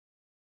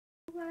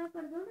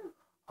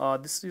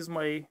This is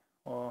my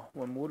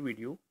one more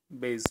video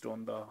based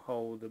on the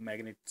how the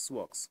magnets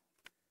works.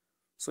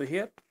 So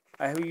here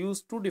I have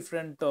used two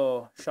different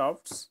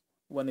shafts.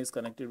 One is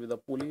connected with a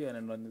pulley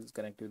and one is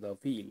connected with a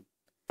wheel.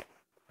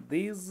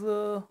 These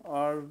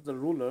are the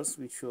rulers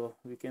which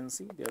we can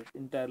see they are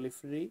entirely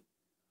free.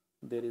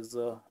 There is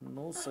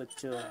no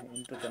such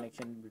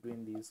interconnection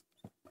between these.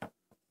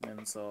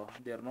 Means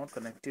they are not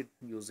connected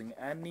using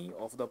any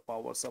of the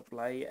power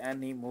supply,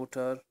 any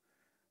motor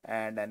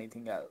and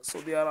anything else.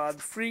 So they are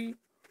free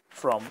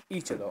from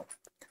each other.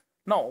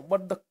 Now,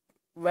 but the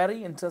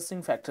very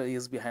interesting factor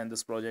is behind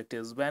this project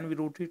is when we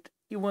rotate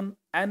even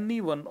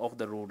any one of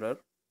the rotor,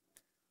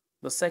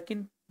 the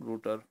second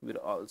rotor will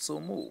also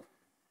move.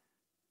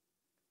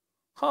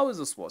 How is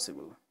this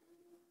possible?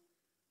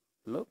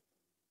 Look,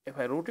 if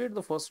I rotate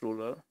the first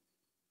rotor,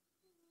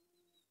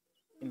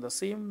 in the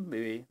same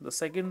way, the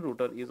second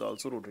rotor is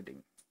also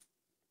rotating.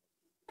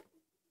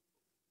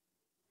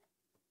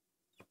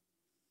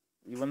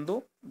 Even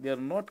though they are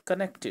not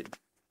connected,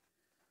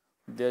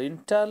 they are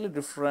entirely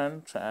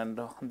different and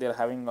they are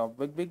having a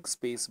big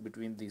space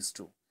between these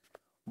two.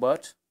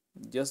 But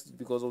just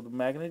because of the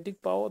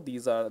magnetic power,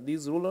 these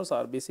rulers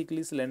are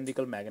basically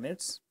cylindrical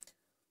magnets.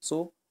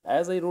 So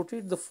as I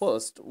rotate the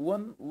first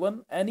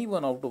any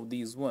one out of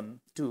these 1,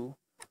 2,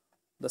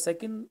 the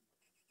second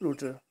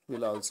rotor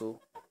will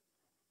also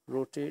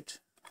rotate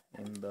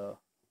in the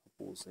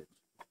opposite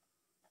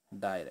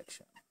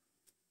direction.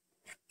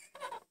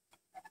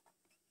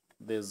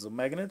 These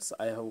magnets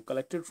I have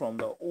collected from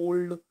the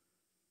old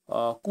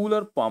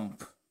cooler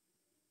pump.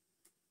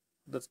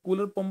 The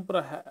cooler pump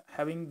are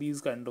having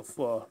these kind of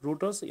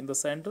rotors in the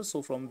center,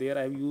 so from there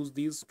I have used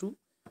these two.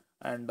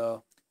 And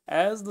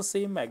as the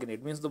same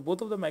magnet means the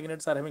both of the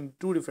magnets are having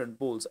two different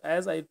poles,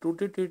 as I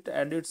rotate it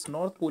and its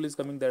north pole is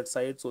coming that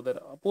side, so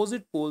the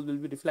opposite pole will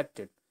be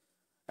reflected,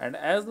 and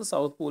as the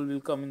south pole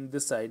will come in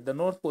this side, the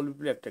north pole will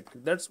be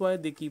reflected. That's why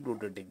they keep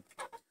rotating,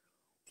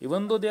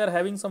 even though they are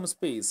having some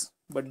space,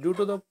 but due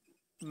to the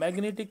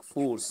magnetic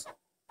force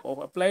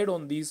applied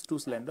on these two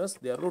cylinders,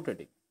 they are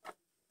rotating.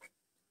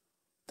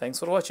 Thanks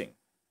for watching.